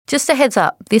Just a heads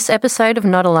up, this episode of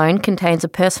Not Alone contains a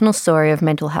personal story of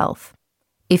mental health.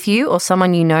 If you or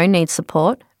someone you know needs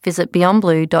support, visit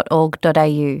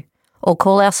beyondblue.org.au or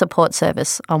call our support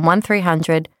service on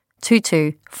 1300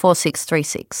 22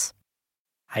 4636.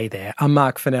 Hey there, I'm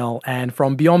Mark Fennell, and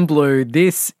from Beyond Blue,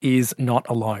 this is Not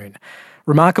Alone.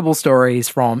 Remarkable stories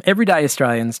from everyday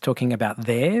Australians talking about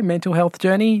their mental health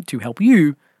journey to help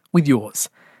you with yours.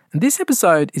 And this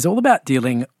episode is all about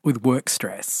dealing with work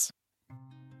stress.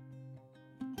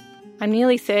 I'm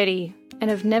nearly 30 and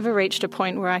have never reached a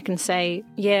point where I can say,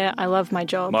 yeah, I love my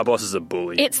job. My boss is a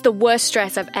bully. It's the worst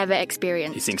stress I've ever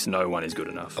experienced. He thinks no one is good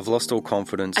enough. I've lost all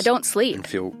confidence. I don't sleep. And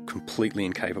feel completely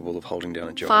incapable of holding down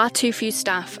a job. Far too few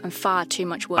staff and far too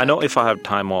much work. I know if I have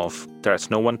time off,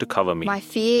 there's no one to cover me. My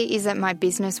fear is that my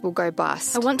business will go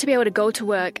bust. I want to be able to go to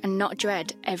work and not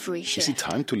dread every shift. Is it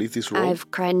time to leave this role? I've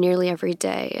cried nearly every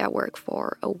day at work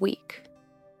for a week.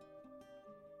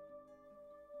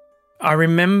 I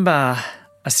remember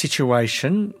a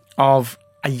situation of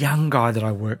a young guy that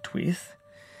I worked with,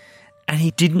 and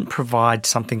he didn't provide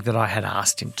something that I had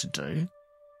asked him to do,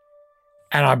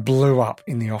 and I blew up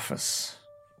in the office.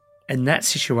 In that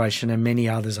situation and many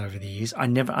others over the years, I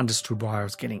never understood why I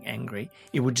was getting angry.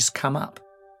 It would just come up.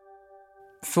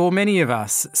 For many of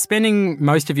us, spending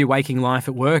most of your waking life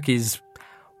at work is,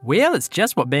 well, it's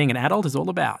just what being an adult is all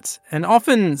about. And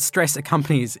often stress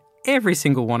accompanies every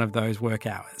single one of those work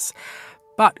hours.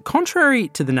 But contrary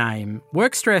to the name,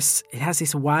 work stress, it has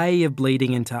this way of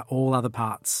bleeding into all other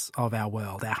parts of our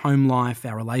world, our home life,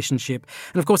 our relationship.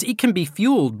 And of course, it can be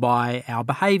fueled by our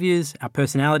behaviours, our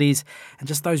personalities, and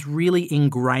just those really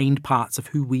ingrained parts of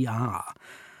who we are.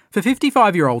 For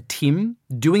 55-year-old Tim,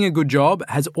 doing a good job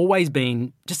has always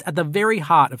been just at the very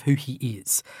heart of who he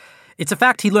is. It's a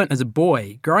fact he learnt as a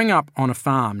boy, growing up on a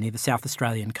farm near the South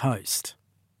Australian coast.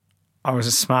 I was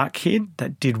a smart kid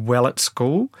that did well at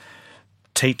school.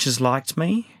 Teachers liked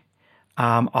me.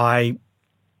 I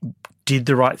did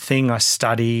the right thing. I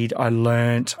studied. I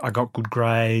learnt. I got good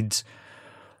grades.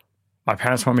 My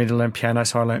parents wanted me to learn piano,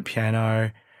 so I learnt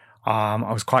piano.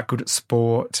 I was quite good at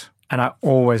sport, and I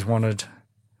always wanted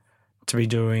to be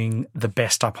doing the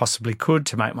best I possibly could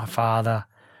to make my father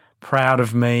proud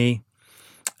of me.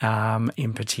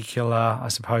 In particular, I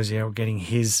suppose, getting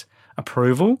his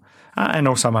approval, and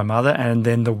also my mother, and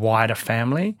then the wider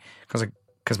family,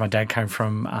 because my dad came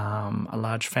from a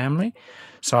large family.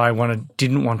 So I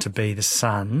didn't want to be the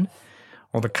son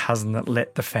or the cousin that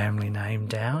let the family name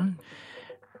down.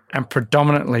 And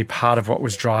predominantly part of what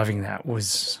was driving that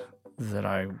was that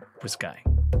I was gay.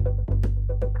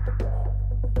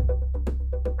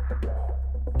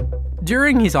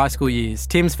 During his high school years,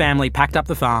 Tim's family packed up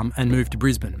the farm and moved to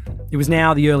Brisbane. It was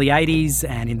now the early 80s,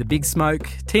 and in the big smoke,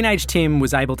 teenage Tim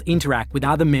was able to interact with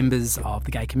other members of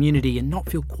the gay community and not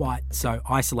feel quite so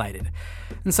isolated.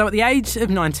 And so at the age of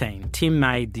 19, Tim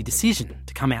made the decision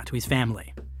to come out to his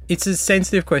family. It's a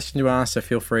sensitive question to ask, so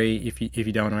feel free if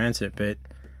you don't want to answer it, but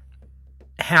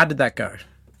how did that go?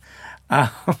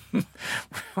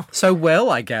 So well,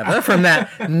 I gather, from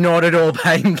that not at all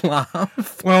pained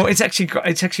laugh. Well, it's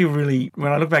actually really,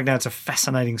 when I look back now, it's a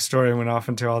fascinating story. And when I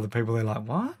often tell other people, they're like,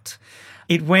 what?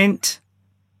 It went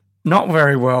not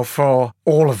very well for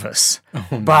all of us,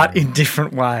 but in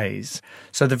different ways.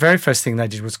 So the very first thing they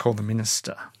did was call the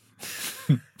minister.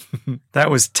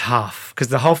 That was tough because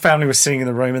the whole family was sitting in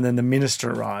the room and then the minister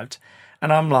arrived.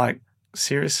 And I'm like,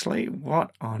 seriously,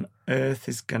 what on earth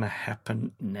is going to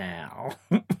happen now?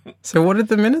 So what did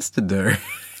the minister do?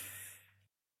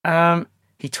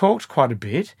 He talked quite a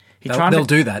bit. They'll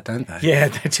do that, don't they? Yeah,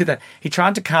 they do that. He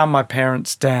tried to calm my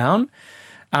parents down.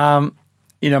 My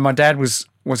dad was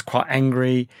quite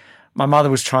angry. My mother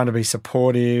was trying to be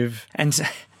supportive. And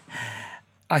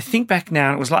I think back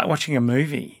now, it was like watching a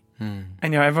movie. And,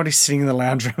 everybody's sitting in the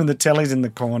lounge room and the telly's in the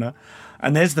corner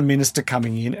and there's the minister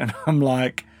coming in and I'm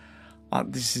like,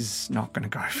 this is not going to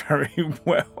go very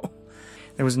well.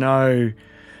 There was nothing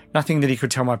that he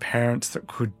could tell my parents that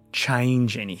could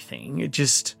change anything. It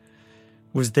just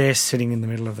was there sitting in the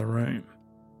middle of the room.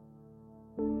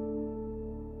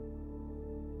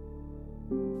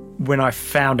 When I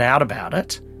found out about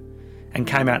it and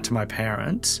came out to my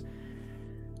parents,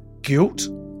 guilt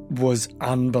was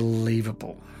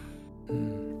unbelievable.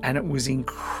 And it was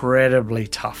incredibly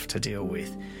tough to deal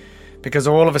with because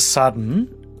all of a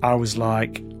sudden I was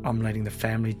like, I'm letting the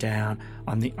family down.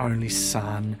 I'm the only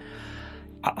son.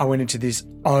 I went into this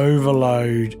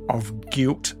overload of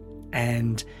guilt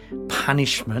and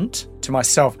punishment to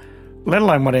myself, let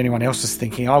alone what anyone else was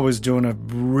thinking. I was doing a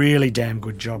really damn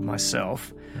good job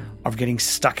myself of getting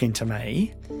stuck into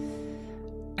me.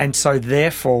 And so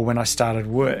therefore, when I started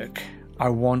work, I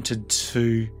wanted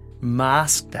to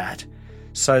masked that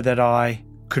so that I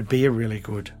could be a really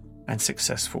good and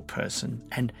successful person.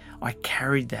 And I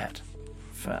carried that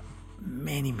for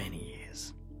many, many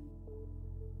years.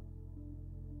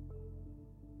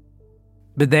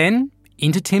 But then,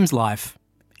 into Tim's life,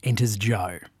 enters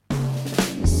Joe.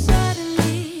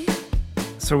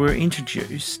 So we were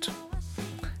introduced.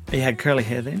 He had curly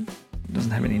hair then.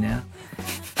 Doesn't have any now.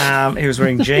 He was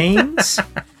wearing jeans.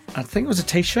 I think it was a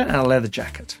T-shirt and a leather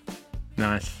jacket.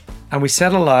 Nice. And we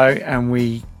said hello and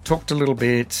we talked a little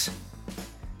bit.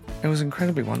 It was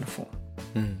incredibly wonderful.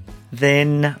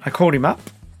 Then I called him up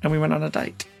and we went on a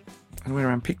date. I went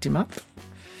around, picked him up,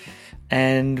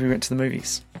 and we went to the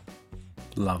movies.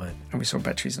 Love it. And we saw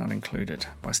Batteries Not Included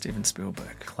by Steven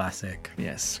Spielberg. Classic.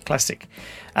 Yes, classic.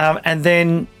 And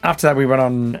then after that we went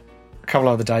on a couple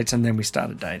of other dates and then we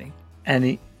started dating. And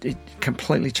it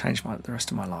completely changed the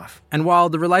rest of my life. And while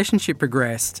the relationship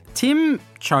progressed, Tim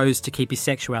chose to keep his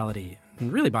sexuality,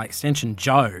 and really by extension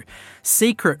Joe,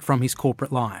 secret from his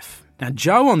corporate life. Now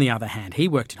Joe, on the other hand, he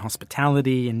worked in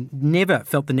hospitality and never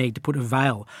felt the need to put a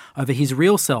veil over his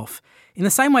real self in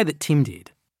the same way that Tim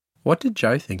did. What did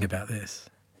Joe think about this?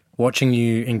 Watching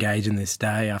you engage in this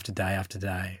day after day after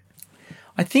day.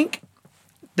 I think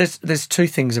there's two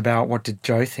things about what did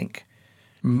Joe think.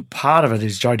 Part of it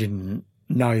is Joe didn't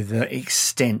know the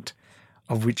extent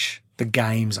of which the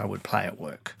games I would play at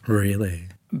work. Really?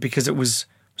 Because it was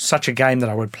such a game that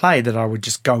I would play that I would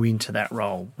just go into that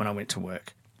role when I went to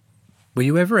work. Were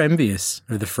you ever envious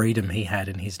of the freedom he had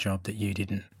in his job that you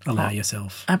didn't allow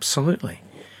yourself? Absolutely.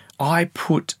 I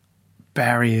put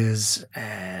barriers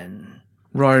and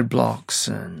roadblocks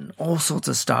and all sorts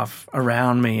of stuff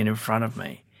around me and in front of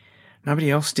me. Nobody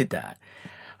else did that.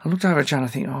 I looked over at John and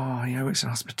I think, oh, he works in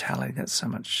hospitality. That's so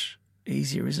much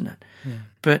easier, isn't it? Yeah.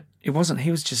 But it wasn't.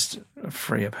 He was just a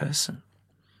freer person.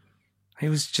 He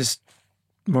was just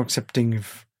more accepting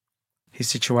of his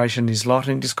situation, his lot,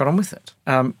 and he just got on with it.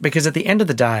 Because at the end of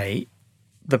the day,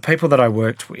 the people that I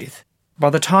worked with, by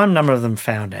the time a number of them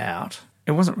found out,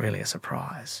 it wasn't really a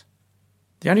surprise.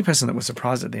 The only person that was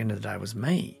surprised at the end of the day was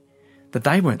me, that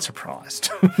they weren't surprised.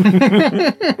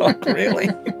 Like, really?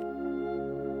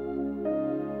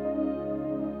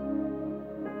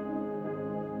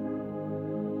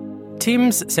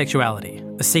 Tim's sexuality,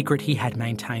 a secret he had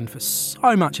maintained for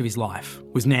so much of his life,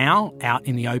 was now out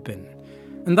in the open.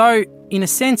 And though, in a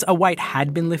sense, a weight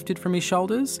had been lifted from his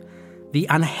shoulders, the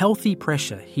unhealthy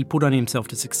pressure he put on himself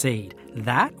to succeed,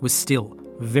 that was still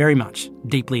very much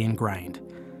deeply ingrained,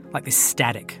 like this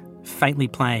static, faintly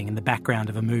playing in the background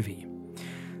of a movie.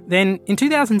 Then, in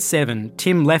 2007,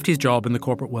 Tim left his job in the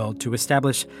corporate world to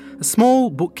establish a small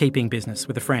bookkeeping business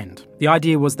with a friend. The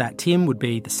idea was that Tim would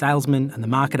be the salesman and the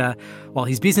marketer, while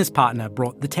his business partner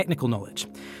brought the technical knowledge.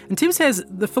 And Tim says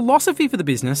the philosophy for the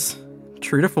business,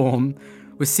 true to form,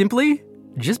 was simply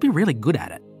just be really good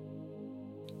at it.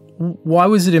 Why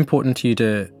was it important to you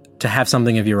to have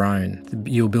something of your own?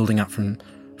 You were building up from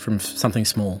something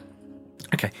small.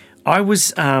 Okay. I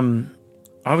was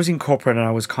in corporate and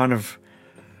I was kind of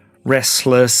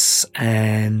restless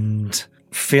and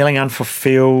feeling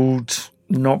unfulfilled,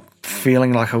 not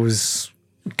feeling like I was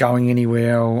going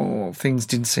anywhere or things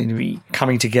didn't seem to be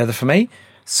coming together for me.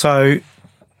 So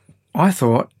I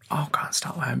thought, I'll go and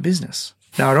start my own business.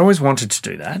 Now, I'd always wanted to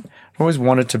do that. I always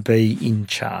wanted to be in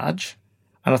charge,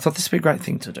 and I thought this would be a great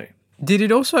thing to do. Did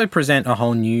it also present a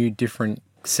whole new, different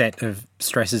set of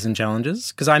stresses and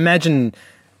challenges? Because I imagine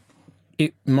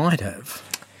it might have.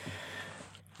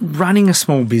 Running a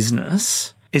small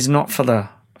business is not for the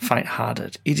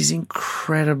faint-hearted. It is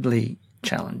incredibly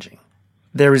challenging.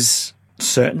 There is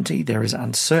certainty, there is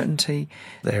uncertainty,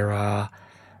 there are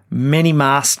many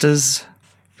masters,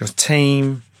 your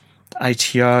team,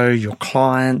 ATO, your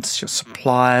clients, your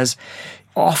suppliers.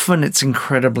 Often it's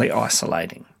incredibly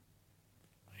isolating.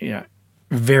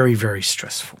 Very, very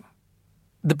stressful.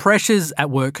 The pressures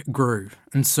at work grew,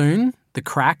 and soon the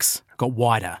cracks got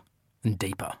wider and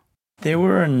deeper. There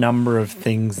were a number of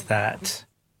things that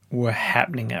were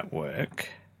happening at work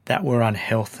that were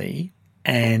unhealthy,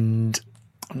 and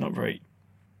I'm not very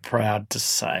proud to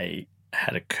say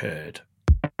had occurred.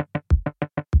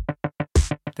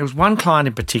 There was one client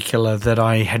in particular that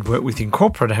I had worked with in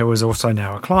corporate who was also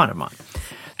now a client of mine.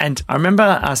 And I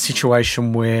remember a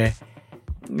situation where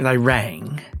they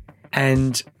rang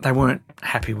and they weren't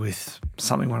happy with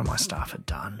something one of my staff had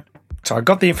done. So I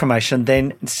got the information.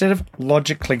 Then instead of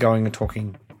logically going and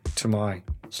talking to my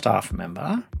staff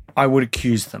member, I would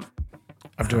accuse them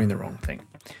of doing the wrong thing.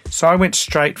 So I went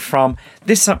straight from,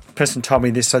 this person told me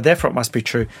this, so therefore it must be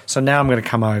true. So now I'm going to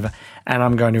come over and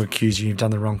I'm going to accuse you. You've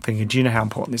done the wrong thing. And do you know how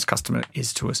important this customer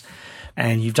is to us?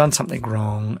 And you've done something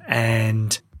wrong.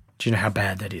 And do you know how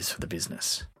bad that is for the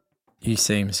business? You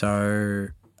seem so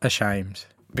ashamed.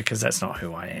 Because that's not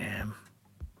who I am.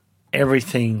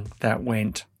 Everything that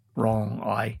went wrong,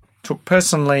 I took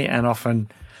personally and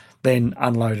often then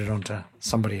unloaded onto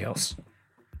somebody else.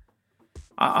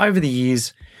 Over the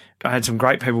years, I had some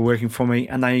great people working for me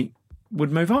and they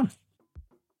would move on.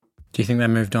 Do you think they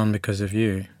moved on because of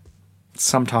you?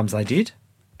 Sometimes they did.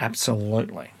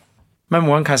 Absolutely. Remember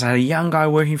one case, I had a young guy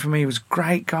working for me. He was a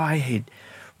great guy. He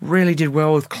really did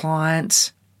well with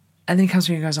clients. And then he comes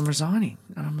to me and goes, I'm resigning.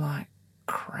 And I'm like,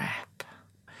 crap.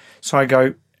 So I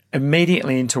go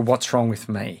immediately into what's wrong with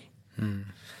me.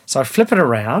 So I flip it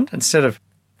around. Instead of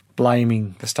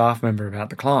blaming the staff member about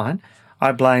the client,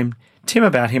 I blame Tim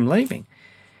about him leaving.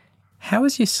 How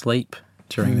was your sleep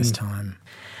during this time?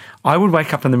 I would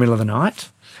wake up in the middle of the night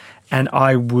and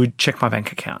I would check my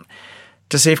bank account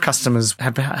to see if customers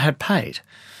had paid.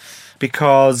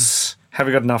 Because have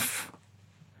we got enough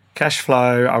cash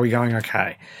flow? Are we going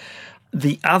okay?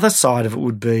 The other side of it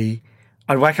would be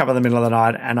I'd wake up in the middle of the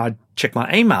night and I'd check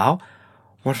my email.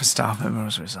 What if a staff member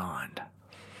has resigned?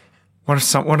 What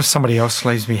if somebody else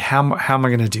leaves me? How am I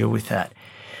going to deal with that?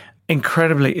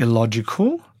 Incredibly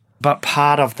illogical, but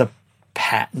part of the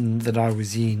pattern that I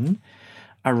was in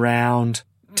around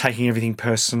taking everything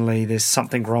personally. There's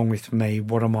something wrong with me.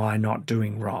 What am I not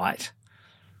doing right?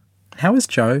 How is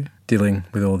Joe dealing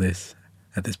with all this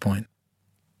at this point?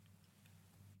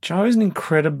 Joe is an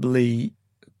incredibly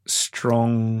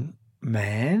strong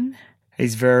man.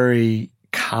 He's very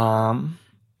calm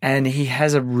and he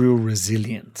has a real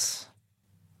resilience.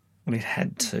 Well, he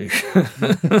had to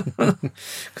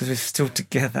because we're still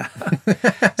together.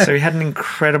 So he had an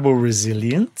incredible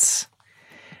resilience.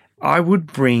 I would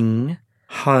bring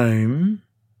home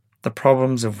the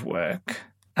problems of work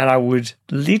and I would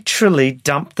literally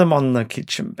dump them on the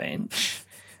kitchen bench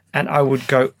and I would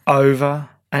go over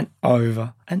and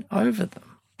over and over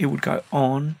them. It would go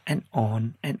on and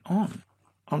on and on.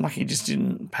 I'm like, he just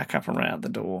didn't pack up and run out the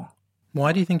door.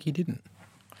 Why do you think he didn't?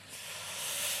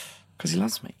 Because he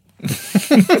loves me.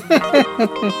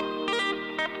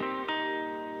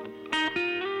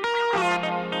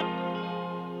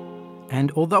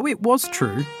 And although it was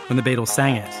true when the Beatles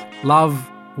sang it, love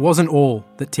wasn't all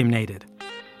that Tim needed.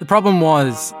 The problem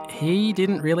was he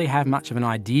didn't really have much of an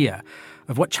idea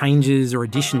of what changes or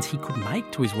additions he could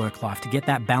make to his work life to get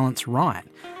that balance right.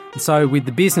 And so with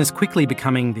the business quickly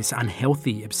becoming this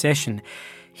unhealthy obsession,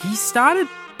 he started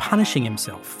punishing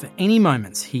himself for any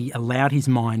moments he allowed his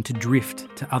mind to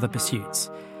drift to other pursuits,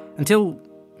 until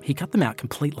he cut them out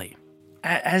completely.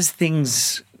 As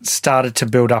things started to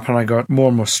build up and I got more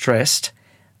and more stressed,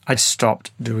 I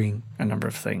stopped doing a number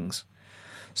of things.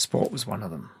 Sport was one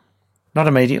of them. Not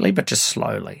immediately, but just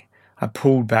slowly. I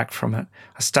pulled back from it.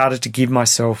 I started to give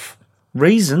myself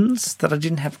reasons that I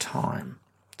didn't have time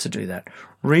to do that.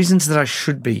 Reasons that I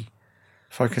should be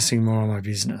focusing more on my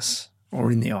business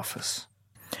or in the office.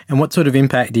 And what sort of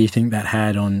impact do you think that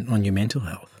had on your mental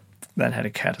health? That had a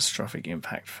catastrophic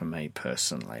impact for me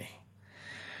personally.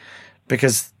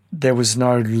 Because there was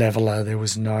no leveler, there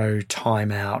was no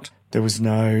time out, there was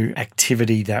no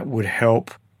activity that would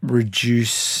help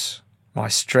reduce my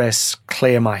stress,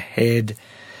 clear my head.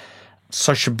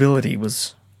 Sociability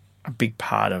was a big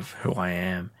part of who I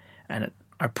am, and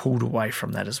I pulled away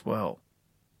from that as well.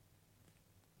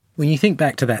 When you think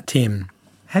back to that Tim,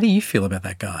 how do you feel about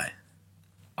that guy?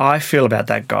 I feel about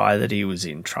that guy that he was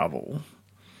in trouble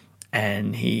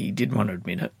and he didn't want to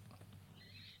admit it.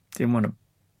 Didn't want to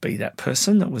be that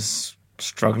person that was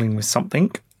struggling with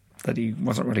something that he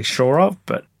wasn't really sure of,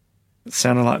 but it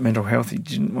sounded like mental health. He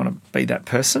didn't want to be that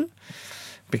person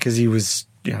because he was,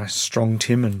 strong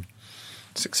Tim and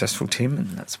successful Tim,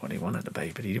 and that's what he wanted to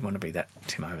be, but he didn't want to be that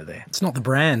Tim over there. It's not the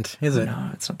brand, is it? No,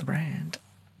 it's not the brand.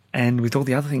 And with all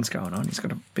the other things going on, he's got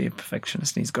to be a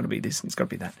perfectionist and he's got to be this and he's got to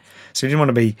be that. So he didn't want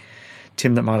to be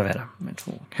Tim that might have had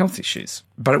mental health issues.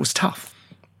 But it was tough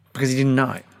because he didn't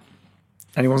know.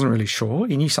 And he wasn't really sure.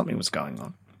 He knew something was going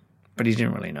on, but he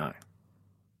didn't really know.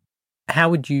 How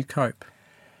would you cope?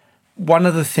 One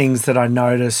of the things that I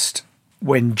noticed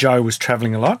when Joe was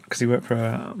travelling a lot, because he worked for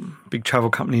a big travel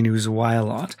company and he was away a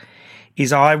lot,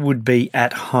 is I would be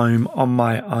at home on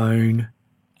my own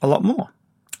a lot more.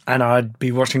 And I'd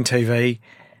be watching TV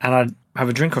and I'd have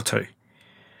a drink or two.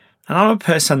 And I'm a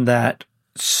person that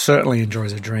certainly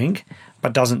enjoys a drink,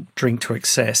 but doesn't drink to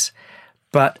excess.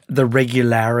 But the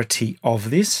regularity of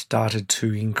this started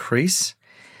to increase.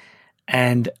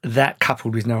 And that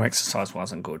coupled with no exercise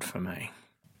wasn't good for me.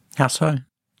 How so?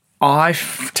 I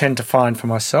tend to find for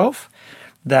myself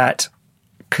that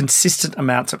consistent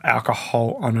amounts of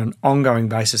alcohol on an ongoing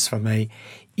basis for me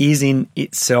is in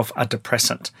itself a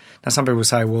depressant. Now, some people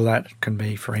say, well, that can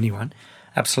be for anyone.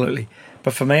 Absolutely.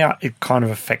 But for me, it kind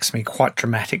of affects me quite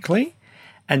dramatically.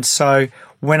 And so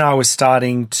when I was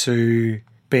starting to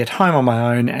be at home on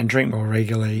my own and drink more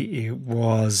regularly, it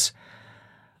was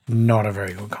not a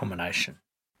very good combination.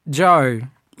 Joe,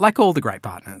 like all the great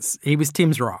partners, he was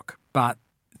Tim's rock, but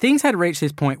things had reached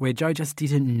this point where Joe just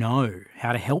didn't know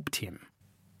how to help Tim.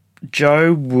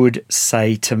 Joe would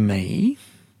say to me,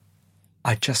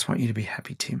 I just want you to be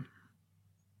happy, Tim.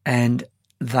 And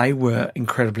they were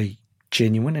incredibly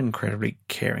genuine and incredibly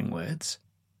caring words,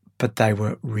 but they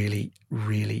were really,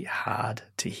 really hard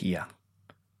to hear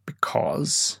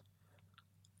because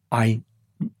I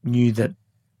knew that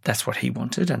that's what he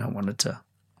wanted and I wanted to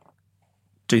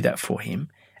do that for him.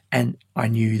 And I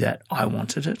knew that I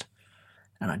wanted it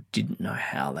and I didn't know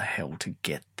how the hell to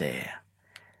get there.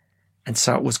 And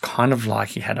so it was kind of like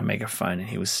he had a megaphone and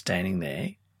he was standing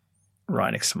there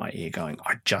right next to my ear going,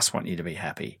 I just want you to be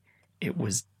happy. It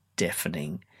was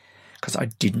deafening because I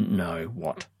didn't know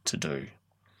what to do.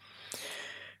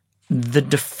 The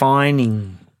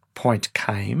defining point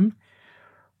came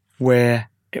where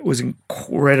it was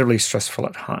incredibly stressful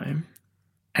at home,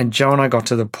 and Joe and I got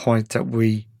to the point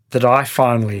that I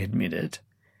finally admitted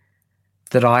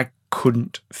that I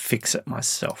couldn't fix it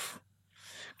myself,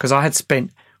 because I had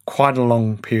spent quite a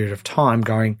long period of time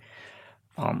going,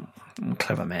 I'm a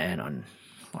clever man,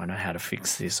 I know how to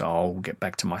fix this, I'll get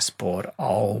back to my sport,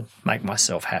 I'll make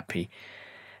myself happy.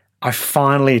 I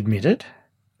finally admitted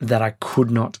that I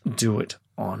could not do it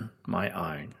on my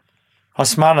own. I was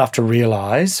smart enough to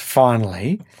realise,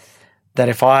 finally, that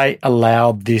if I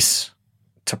allowed this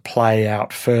to play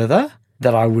out further,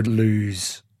 that I would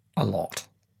lose a lot.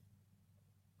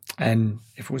 And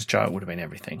if it was Joe, it would have been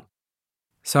everything.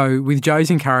 So with Joe's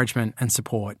encouragement and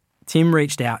support, Tim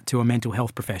reached out to a mental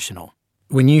health professional.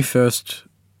 When you first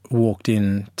walked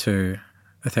into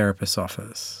a therapist's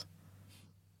office,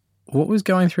 what was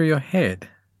going through your head?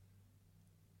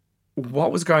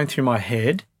 What was going through my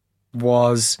head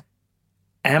was,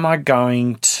 am I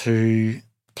going to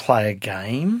play a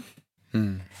game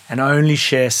and only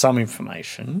share some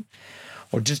information,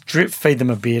 or just drip feed them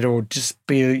a bit, or just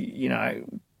be,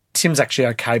 Tim's actually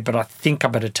okay, but I think I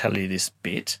better tell you this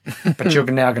bit, but you're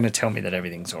now going to tell me that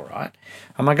everything's all right.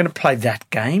 Am I going to play that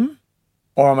game,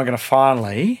 or am I going to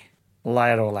finally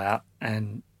lay it all out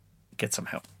and get some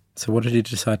help? So what did you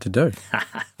decide to do?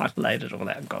 I laid it all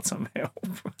out and got some help.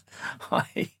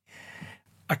 I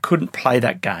couldn't play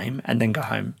that game and then go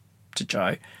home to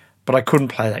Joe, but I couldn't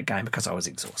play that game because I was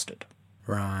exhausted.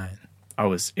 Right.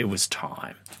 It was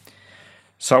time.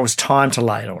 So it was time to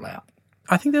lay it all out.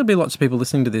 I think there'll be lots of people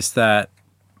listening to this that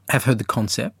have heard the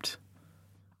concept.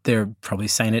 They're probably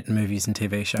seen it in movies and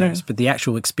TV shows, but the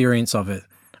actual experience of it,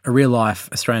 a real-life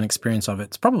Australian experience of it,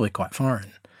 it's probably quite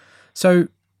foreign. So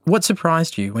what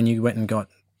surprised you when you went and got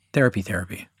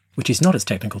therapy, which is not its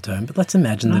technical term, but let's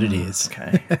imagine that it is.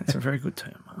 Okay, that's a very good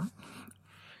term. Huh?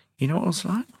 You know what it was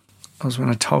like? It was when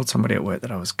I told somebody at work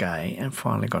that I was gay and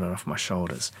finally got it off my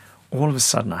shoulders. All of a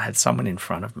sudden I had someone in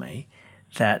front of me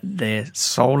that their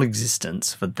sole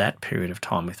existence for that period of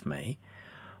time with me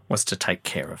was to take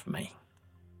care of me.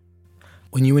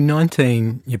 When you were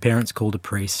 19, your parents called a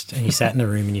priest and you sat in a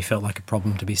room and you felt like a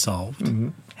problem to be solved. Mm-hmm.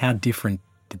 How different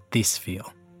did this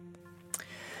feel?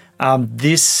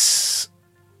 This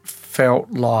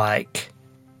felt like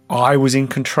I was in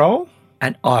control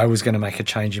and I was going to make a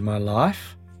change in my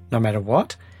life, no matter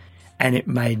what, and it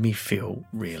made me feel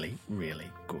really, really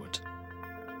good.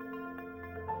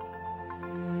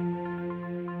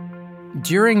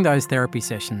 During those therapy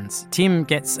sessions, Tim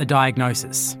gets a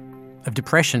diagnosis of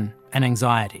depression and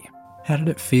anxiety. How did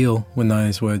it feel when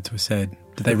those words were said?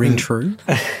 Did they ring true?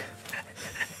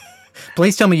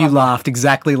 Please tell me you laughed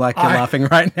exactly like you're laughing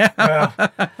right now.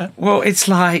 Well, it's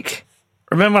like,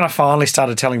 remember when I finally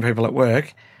started telling people at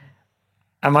work,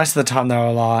 and most of the time they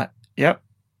were like, yep,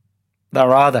 they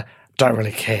were either don't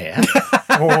really care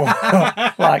or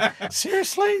like,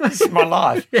 seriously, this is my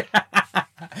life.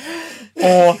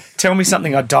 Or tell me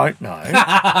something I don't know.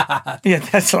 Yeah,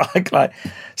 that's like,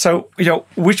 so,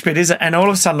 which bit is it? And all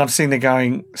of a sudden I'm sitting there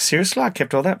going, seriously, I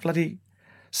kept all that bloody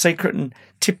secret and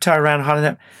tiptoe around hiding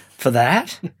that for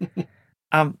that?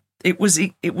 It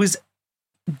was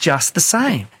just the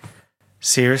same.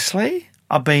 Seriously?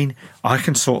 I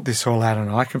can sort this all out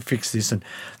and I can fix this, and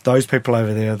those people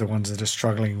over there are the ones that are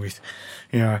struggling with,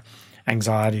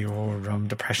 anxiety or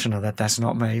depression or that's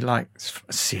not me. Like,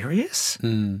 serious?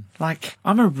 Like,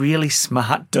 I'm a really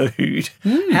smart dude.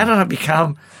 How did I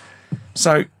become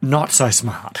so not so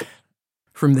smart?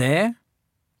 From there,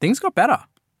 things got better.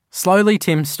 Slowly,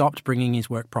 Tim stopped bringing his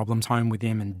work problems home with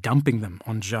him and dumping them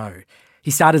on Joe. He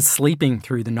started sleeping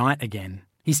through the night again.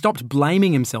 He stopped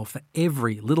blaming himself for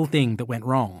every little thing that went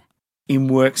wrong. In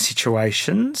work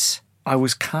situations, I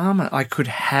was calmer. I could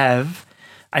have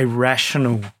a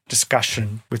rational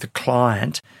discussion with a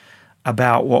client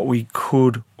about what we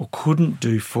could or couldn't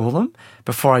do for them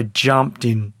before I jumped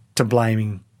in to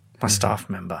blaming my staff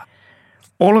member.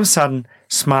 All of a sudden,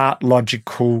 smart,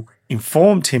 logical,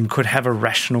 informed Tim could have a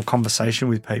rational conversation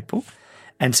with people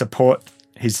and support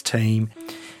his team.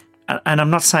 And I'm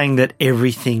not saying that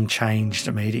everything changed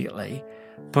immediately,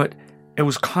 but it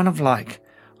was kind of like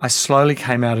I slowly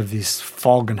came out of this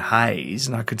fog and haze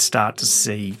and I could start to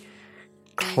see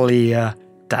clear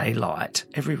daylight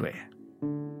everywhere.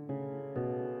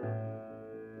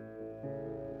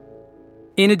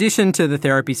 In addition to the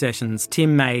therapy sessions,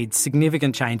 Tim made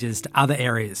significant changes to other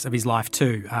areas of his life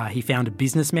too. He found a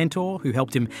business mentor who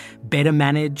helped him better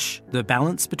manage the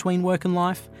balance between work and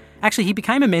life. Actually, he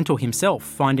became a mentor himself,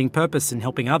 finding purpose in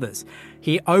helping others.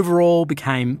 He overall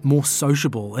became more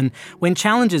sociable, and when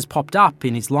challenges popped up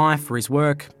in his life or his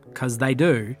work, because they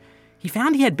do, he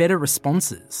found he had better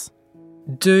responses.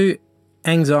 Do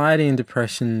anxiety and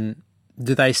depression,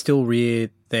 do they still rear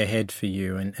their head for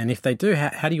you? And if they do,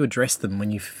 how do you address them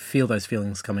when you feel those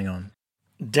feelings coming on?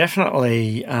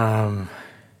 Definitely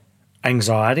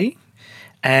anxiety,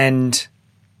 and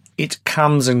it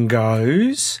comes and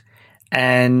goes.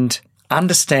 And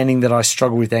understanding that I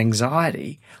struggle with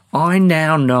anxiety, I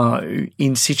now know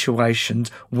in situations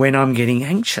when I'm getting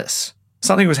anxious.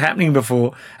 Something was happening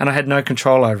before and I had no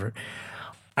control over it.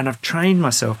 And I've trained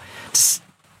myself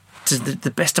to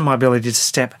the best of my ability to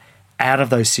step out of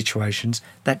those situations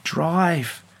that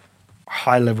drive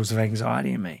high levels of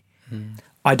anxiety in me.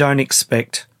 I don't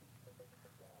expect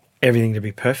everything to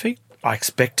be perfect. I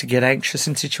expect to get anxious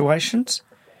in situations.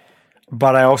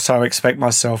 But I also expect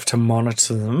myself to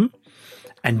monitor them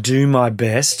and do my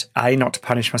best, A, not to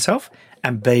punish myself,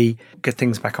 and B, get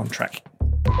things back on track.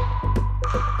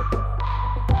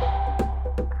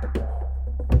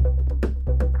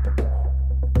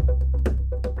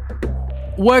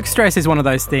 Work stress is one of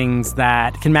those things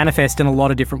that can manifest in a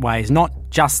lot of different ways, not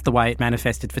just the way it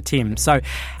manifested for Tim. So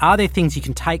are there things you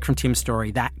can take from Tim's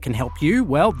story that can help you?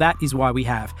 Well, that is why we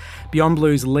have Beyond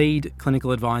Blue's lead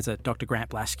clinical advisor, Dr. Grant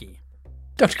Blaschke.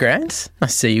 Dr. Grant,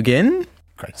 nice to see you again.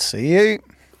 Great to see you.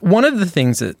 One of the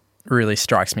things that really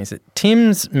strikes me is that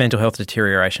Tim's mental health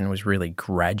deterioration was really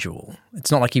gradual. It's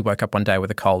not like he woke up one day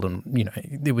with a cold and,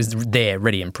 it was there,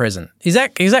 ready and present. Is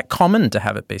that common to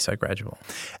have it be so gradual?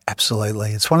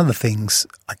 Absolutely. It's one of the things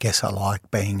I guess I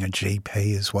like being a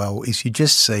GP as well, is you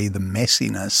just see the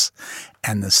messiness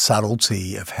and the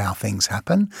subtlety of how things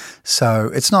happen. So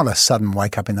it's not a sudden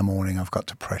wake up in the morning, I've got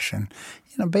depression.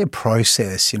 Be a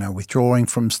process, withdrawing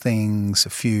from things, a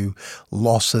few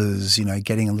losses,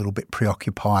 getting a little bit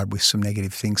preoccupied with some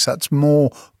negative things. So it's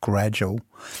more gradual.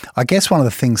 I guess one of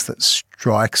the things that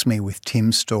strikes me with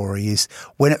Tim's story is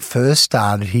when it first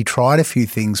started, he tried a few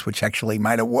things which actually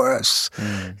made it worse.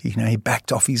 He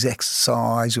backed off his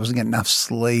exercise. He wasn't getting enough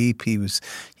sleep. He was,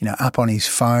 up on his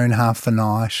phone half the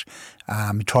night.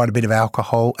 He tried a bit of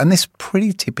alcohol, and this is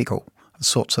pretty typical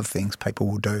sorts of things people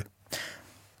will do.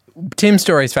 Tim's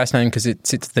story is fascinating because it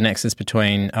sits at the nexus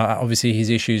between obviously his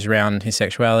issues around his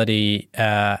sexuality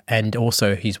and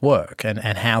also his work and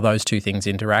how those two things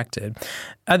interacted.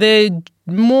 Are there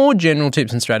more general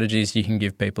tips and strategies you can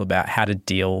give people about how to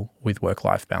deal with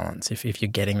work-life balance if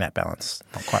you're getting that balance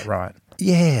not quite right?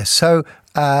 Yeah, so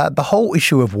the whole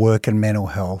issue of work and mental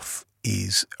health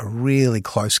is a really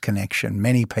close connection.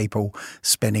 Many people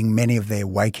spending many of their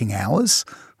waking hours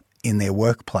in their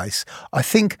workplace. I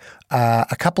think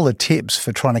a couple of tips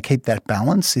for trying to keep that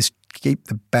balance is keep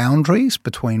the boundaries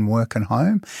between work and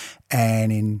home.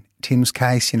 And in Tim's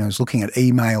case, he's looking at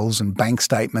emails and bank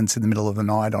statements in the middle of the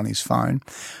night on his phone.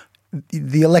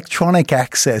 The electronic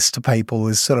access to people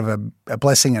is sort of a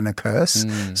blessing and a curse.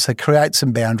 So create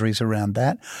some boundaries around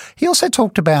that. He also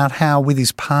talked about how with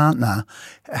his partner,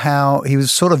 how he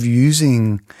was sort of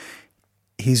using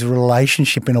his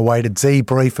relationship in a way to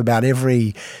debrief about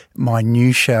every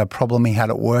minutiae problem he had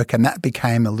at work, and that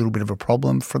became a little bit of a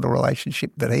problem for the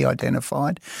relationship that he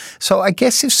identified. So I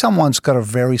guess if someone's got a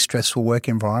very stressful work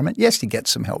environment, yes, you get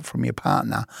some help from your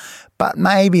partner, but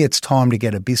maybe it's time to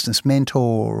get a business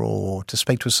mentor or to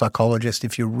speak to a psychologist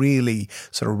if you're really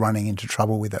sort of running into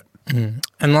trouble with it.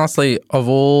 And lastly, of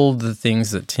all the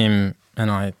things that Tim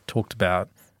and I talked about,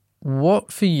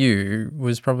 what for you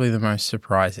was probably the most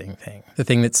surprising thing, the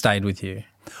thing that stayed with you?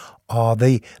 Oh,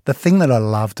 the thing that I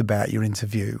loved about your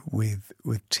interview with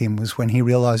Tim was when he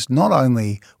realised not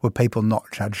only were people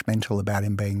not judgmental about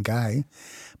him being gay,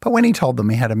 but when he told them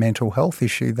he had a mental health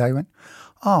issue, they went,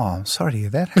 "Oh, I'm sorry to hear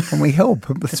that. How can we help?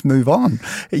 Let's move on."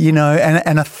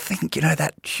 And I think,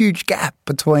 that huge gap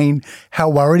between how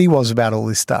worried he was about all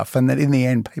this stuff and that in the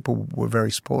end people were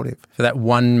very supportive. For that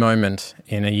one moment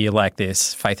in a year like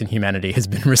this, faith in humanity has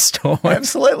been restored.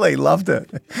 Absolutely. Loved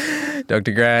it.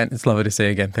 Dr. Grant, it's lovely to see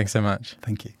you again. Thanks so much.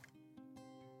 Thank you.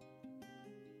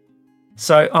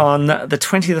 So on the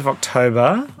 20th of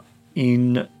October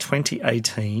in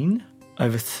 2018,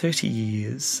 over 30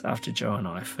 years after Joe and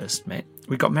I first met,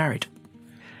 we got married.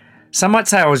 Some might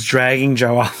say I was dragging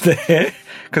Joe up there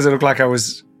because it looked like I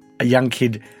was a young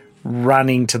kid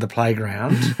running to the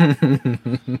playground.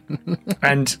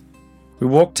 And we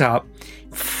walked up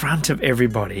in front of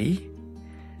everybody,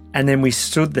 and then we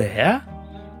stood there,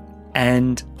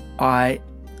 and I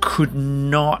could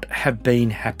not have been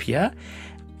happier.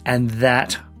 And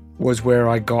that was where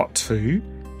I got to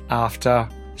after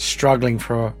struggling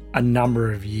for a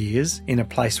number of years in a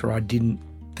place where I didn't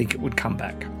think it would come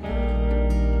back.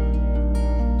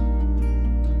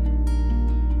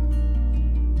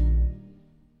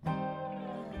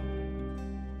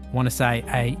 I want to say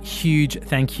a huge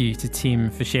thank you to Tim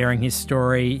for sharing his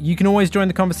story. You can always join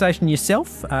the conversation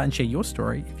yourself and share your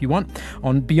story if you want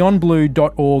on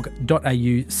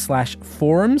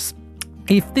beyondblue.org.au/forums.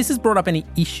 If this has brought up any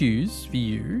issues for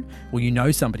you, or you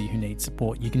know somebody who needs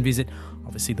support, you can visit,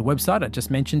 obviously, the website I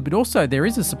just mentioned, but also there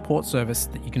is a support service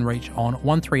that you can reach on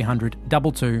 1300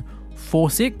 22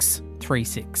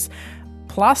 4636.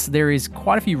 Plus, there is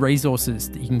quite a few resources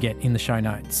that you can get in the show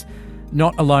notes.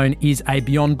 Not Alone is a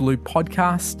Beyond Blue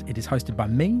podcast. It is hosted by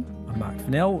me. I'm Mark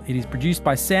Fennell. It is produced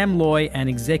by Sam Loy and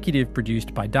executive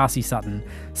produced by Darcy Sutton,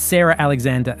 Sarah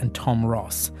Alexander and Tom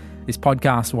Ross. This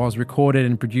podcast was recorded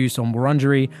and produced on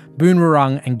Wurundjeri,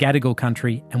 Boonwurrung and Gadigal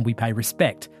country, and we pay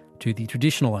respect to the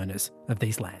traditional owners of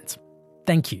these lands.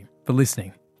 Thank you for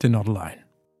listening to Not Alone.